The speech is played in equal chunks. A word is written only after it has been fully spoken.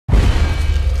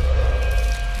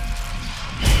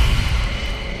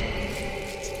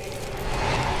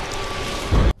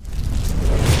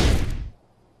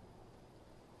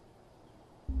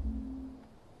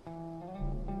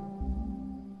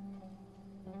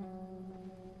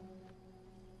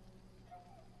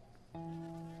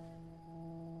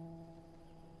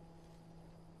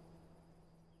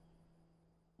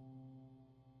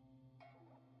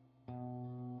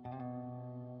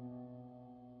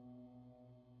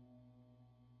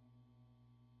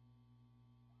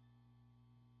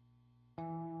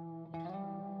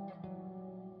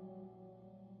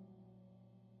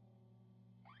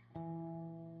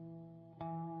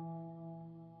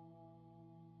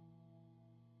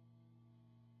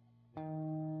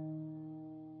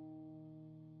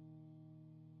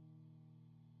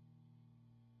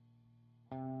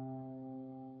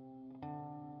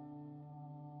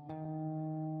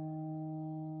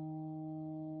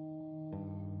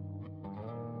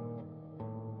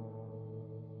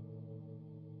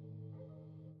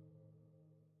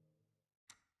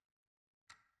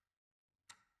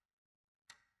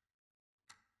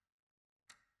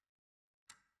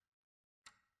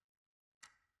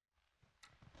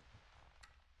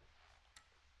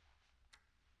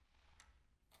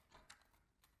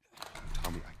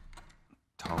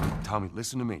Tommy,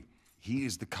 listen to me. He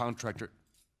is the contractor.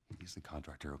 He's the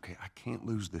contractor, okay? I can't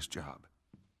lose this job.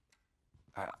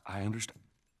 I understand.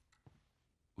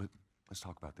 Let's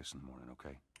talk about this in the morning,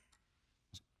 okay?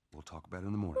 We'll talk about it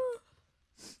in the morning.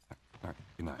 All right,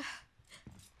 good night.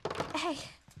 Hey.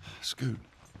 Scoot.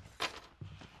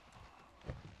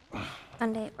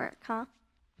 Monday at work, huh?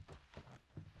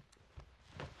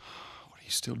 What are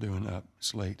you still doing up?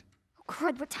 It's late. Oh,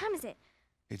 crud, what time is it?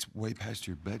 It's way past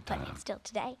your bedtime. But it's still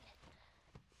today.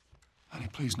 Honey,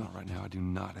 please not right now. I do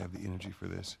not have the energy for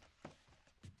this.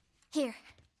 Here.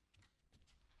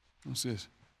 What's this?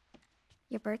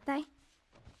 Your birthday?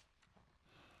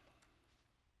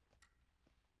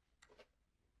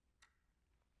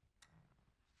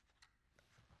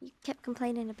 You kept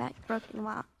complaining about your broken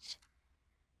watch.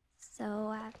 So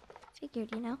I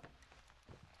figured, you know.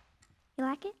 You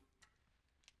like it?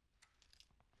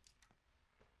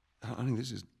 Honey,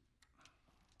 it's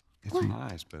what?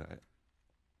 Nice, but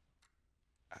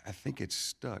I think it's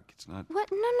stuck. It's not... What?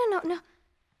 No.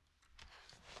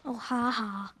 Oh, ha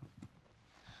ha.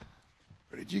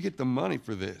 Where did you get the money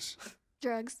for this?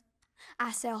 Drugs.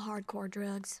 I sell hardcore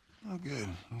drugs. Oh, good.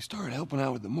 You started helping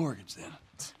out with the mortgage then.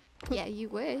 Yeah, you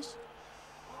wish.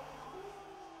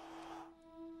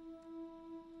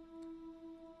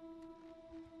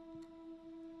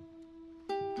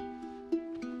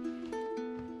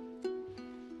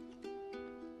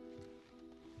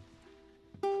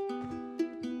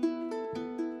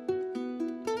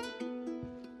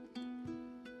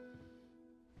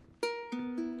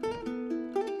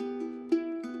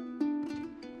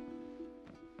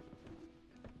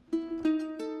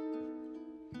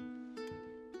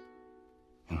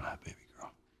 Baby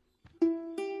girl.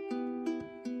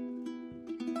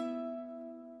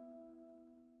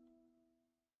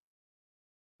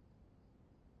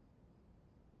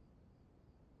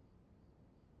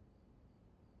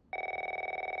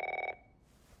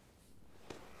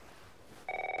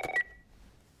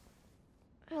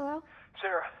 Hello?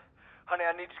 Sarah, honey,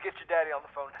 I need to get your daddy on the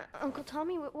phone. Uncle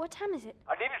Tommy, what time is it?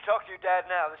 I need to talk to your dad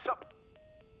now. There's something...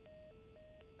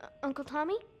 Uncle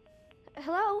Tommy?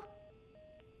 Hello?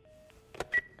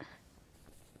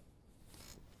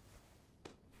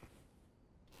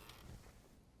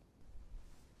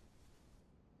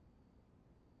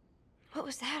 What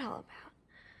was that all about?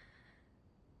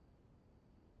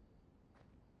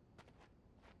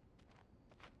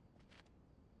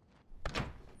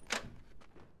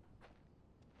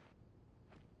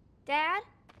 Dad?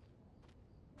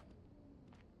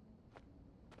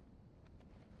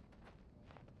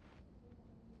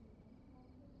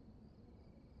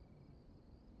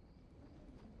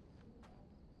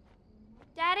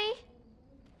 Daddy?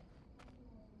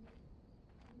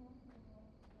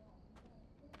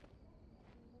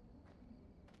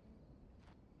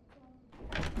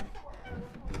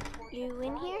 You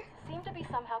in here? Seem to be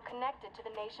somehow connected to the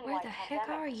nationwide Where the heck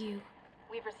pandemic. are you?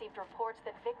 We've received reports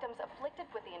that victims afflicted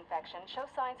with the infection show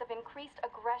signs of increased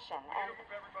aggression and... Move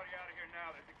everybody out of here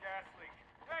now. There's a gas leak.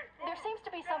 Hey, There seems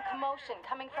to be some commotion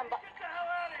coming from... get the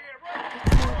hell out of here,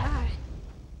 right?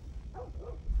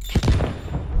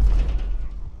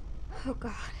 Oh,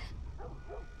 God.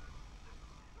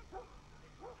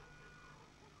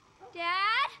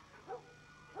 Dad?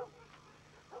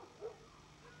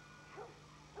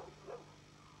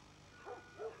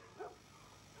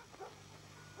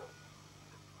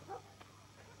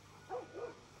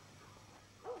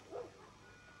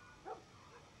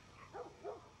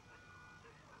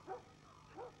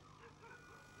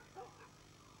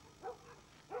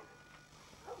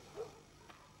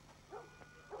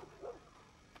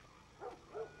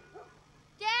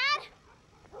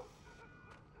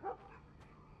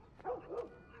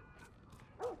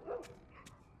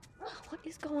 What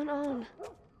is going on?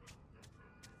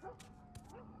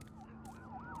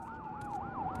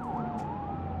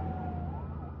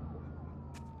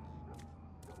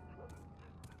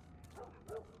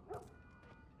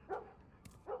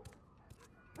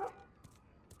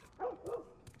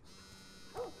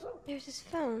 There's his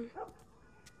phone.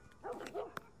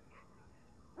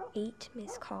 8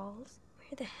 missed calls.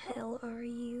 Where the hell are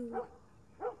you?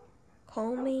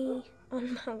 Call me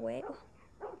on my way.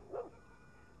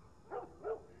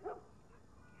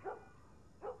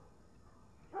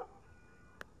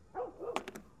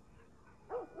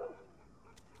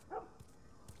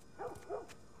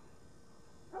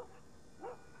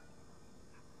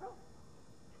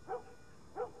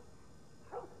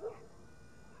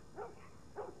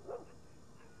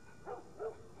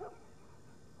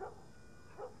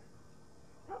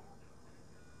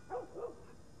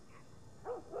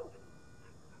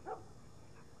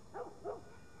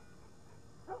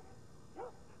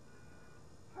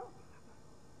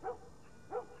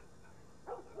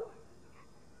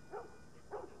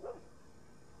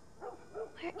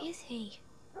 Where is he?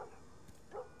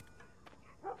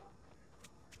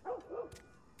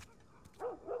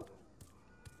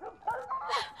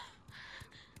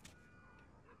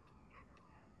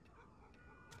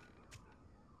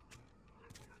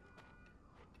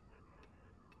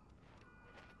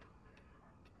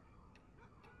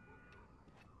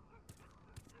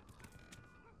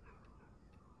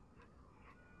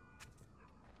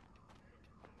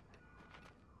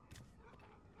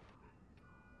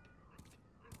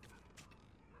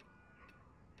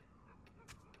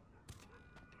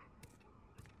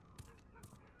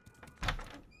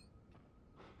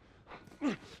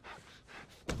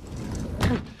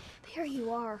 There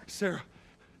you are. Sarah,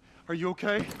 are you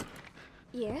okay?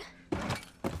 Yeah?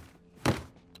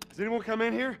 Has anyone come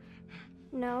in here?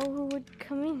 No, who would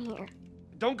come in here?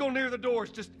 Don't go near the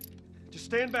doors. Just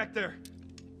stand back there.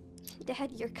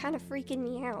 Dad, you're kind of freaking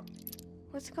me out.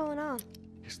 What's going on?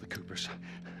 It's the Coopers.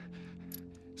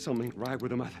 Something ain't right with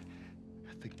them. I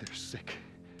think they're sick.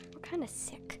 What kind of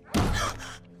sick?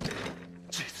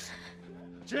 Jeez.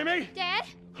 Jimmy! Dad?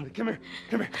 Honey, come here.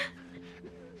 Come here.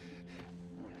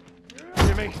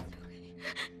 Jimmy!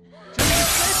 Jimmy,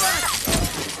 stay back!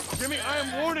 Jimmy, I am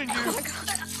warning you! Oh my God.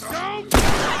 Don't!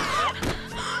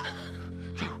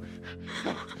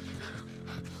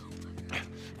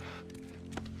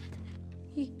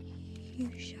 You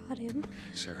shot him.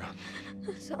 Sarah.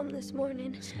 I saw him this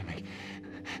morning. Listen to me.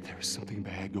 There is something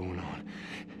bad going on.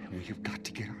 And we have got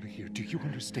to get out of here. Do you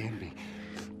understand me?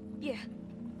 Yeah.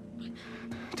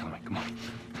 Tommy, come on.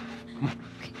 Come on.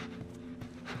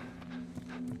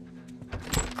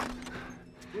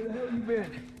 Where the hell you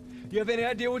been? You have any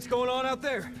idea what's going on out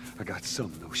there? I got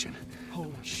some notion.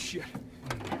 Holy shit.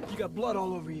 You got blood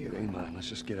all over you. It ain't mine. Let's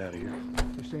just get out of here.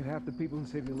 This ain't half the people in the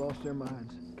city lost their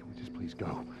minds. Can we just please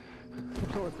go?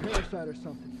 Some sort of parasite or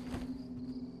something.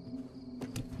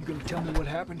 You gonna tell me what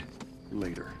happened?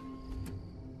 Later.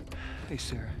 Hey,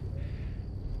 Sarah.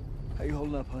 How you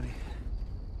holding up, honey?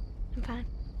 I'm fine.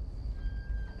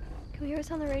 Can we hear us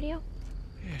on the radio?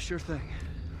 Yeah, sure thing.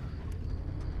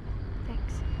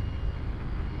 Thanks.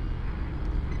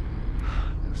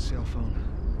 No cell phone.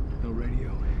 No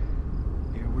radio.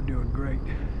 Yeah, we're doing great.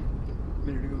 A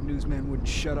minute ago, newsman wouldn't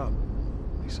shut up.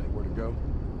 They say where to go?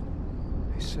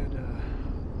 They said,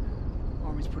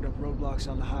 Army's put up roadblocks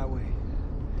on the highway.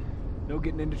 No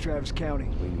getting into Travis County.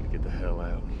 We need to get the hell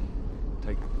out.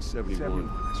 Take 71. 71,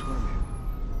 that's where I'm headed.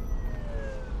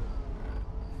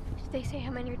 Did they say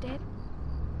how many are dead?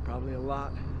 Probably a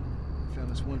lot.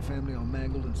 Found this one family all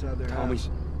mangled inside their house.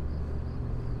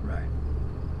 Right.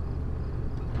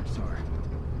 Sorry.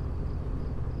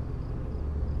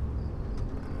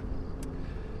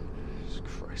 Jesus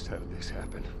Christ, how did this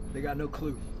happen? They got no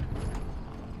clue.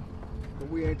 But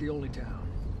we ain't the only town.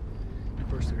 At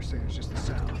first they were saying it's just the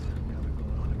south. Now they're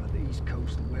going on about the east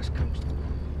coast and west coast.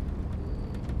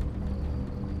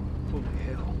 Holy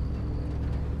hell.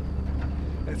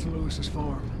 That's Lewis's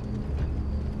farm.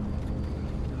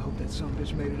 I hope that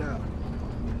sumbitch made it out.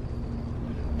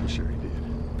 I'm sure he did.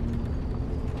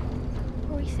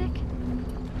 Were we sick?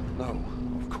 No,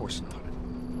 of course not.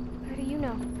 How do you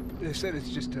know? They said it's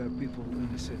just people in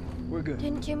the city. We're good.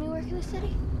 Didn't Jimmy work in the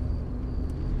city?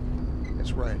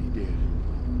 That's right, he did.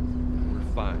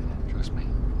 We're fine, trust me.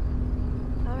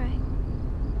 All right.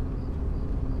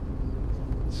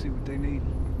 Let's see what they need.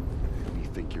 What do you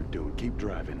think you're doing? Keep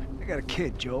driving. They got a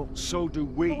kid, Joel. So do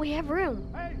we. But we have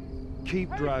room.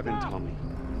 Keep driving, Tommy.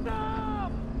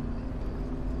 Stop!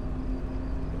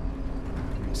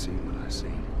 You ain't seen what I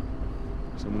seen.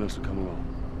 Someone else will come along.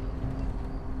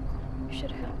 You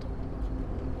should have helped him.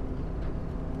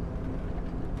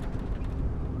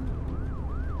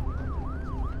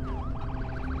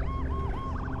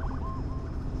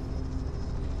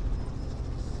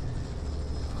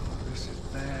 This is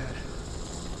bad.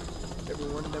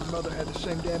 Everyone and their mother had the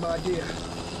same damn idea.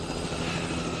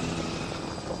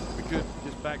 We could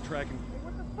just backtrack and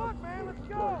What the fuck, man? Let's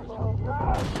go!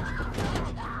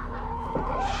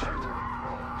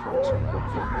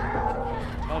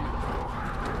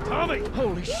 Tommy!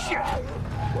 Holy shit!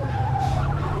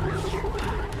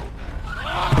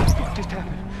 What the fuck just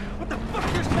happened? What the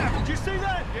fuck just happened? Did you see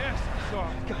that? Yes, I saw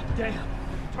it. God damn.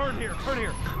 Turn here, turn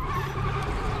here.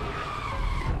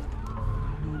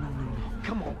 No.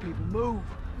 Come on, people, move.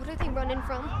 What are they running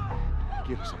from?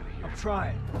 Get us out of here. I'm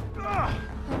trying. Oh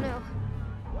no.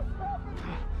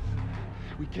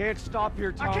 We can't stop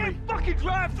here, Tommy. I can't fucking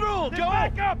drive through them, Joe!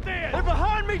 Back up there! They're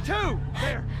behind me, too!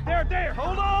 There!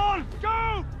 Hold on!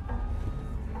 Go!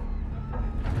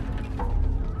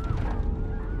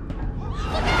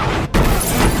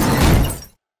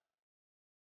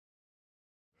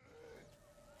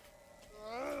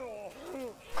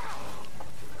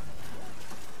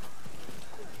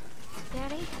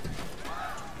 Daddy?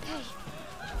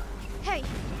 Hey!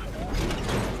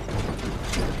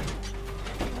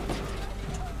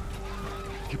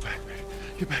 Get back, man.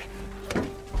 Get back.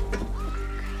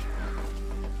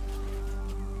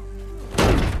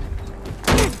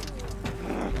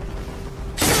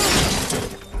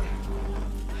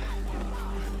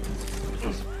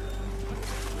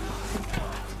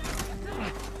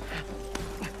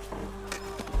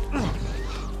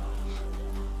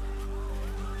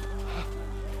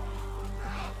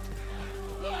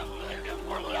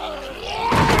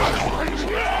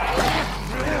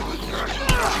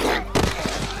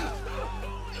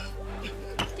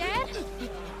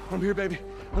 I'm here, baby.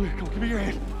 I'm here. Come on, give me your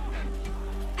hand.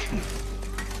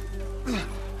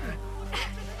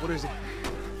 What is it?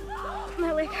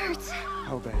 My leg hurts.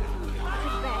 How bad?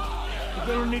 Pretty bad.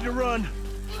 We're gonna need to run.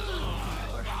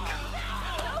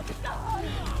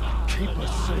 Keep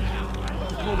us safe.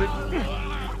 Hold it.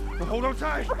 Hold on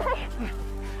tight.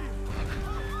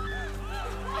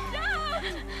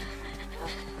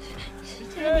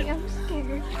 Daddy, I'm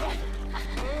scared.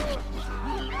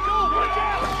 Go, watch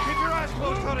out! Keep your eyes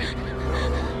closed, honey.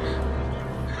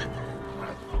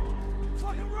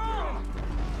 Fucking run!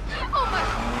 Oh my!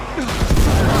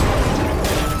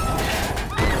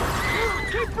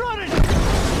 Keep running!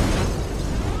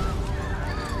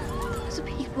 Those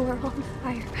people are on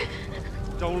fire.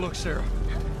 Don't look, Sarah.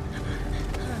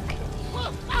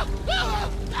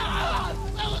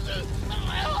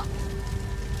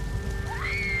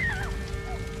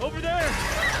 Over there!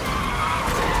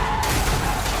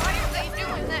 Why are they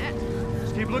doing that?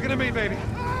 Just keep looking at me, baby.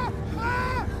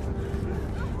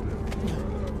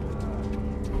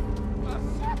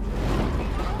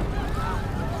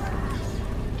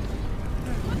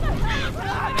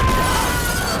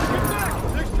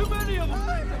 There's too many of them!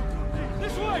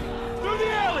 This way! Through the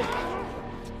alley!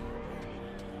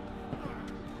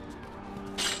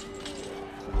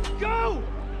 Go!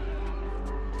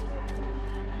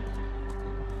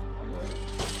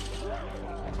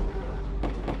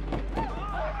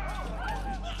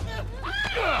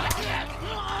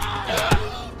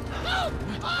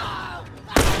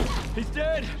 He's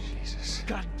dead! Jesus.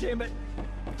 God damn it!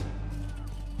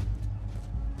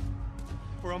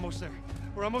 We're almost there.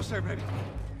 We're almost there, baby.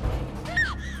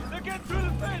 They're getting through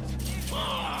the fence!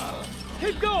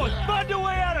 Keep going! Find your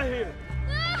way out of here!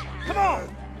 Come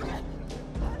on!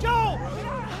 Joe!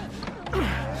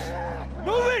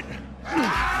 Move it!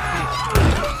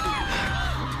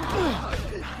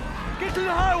 Get to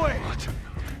the highway!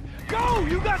 Go!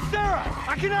 You got Sarah!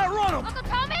 I can outrun them! Uncle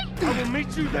Tommy? I will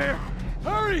meet you there!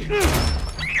 Hurry!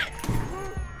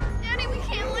 Daddy, we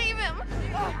can't leave him.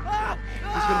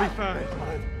 He's gonna be fine.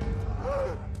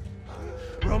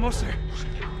 We're almost there.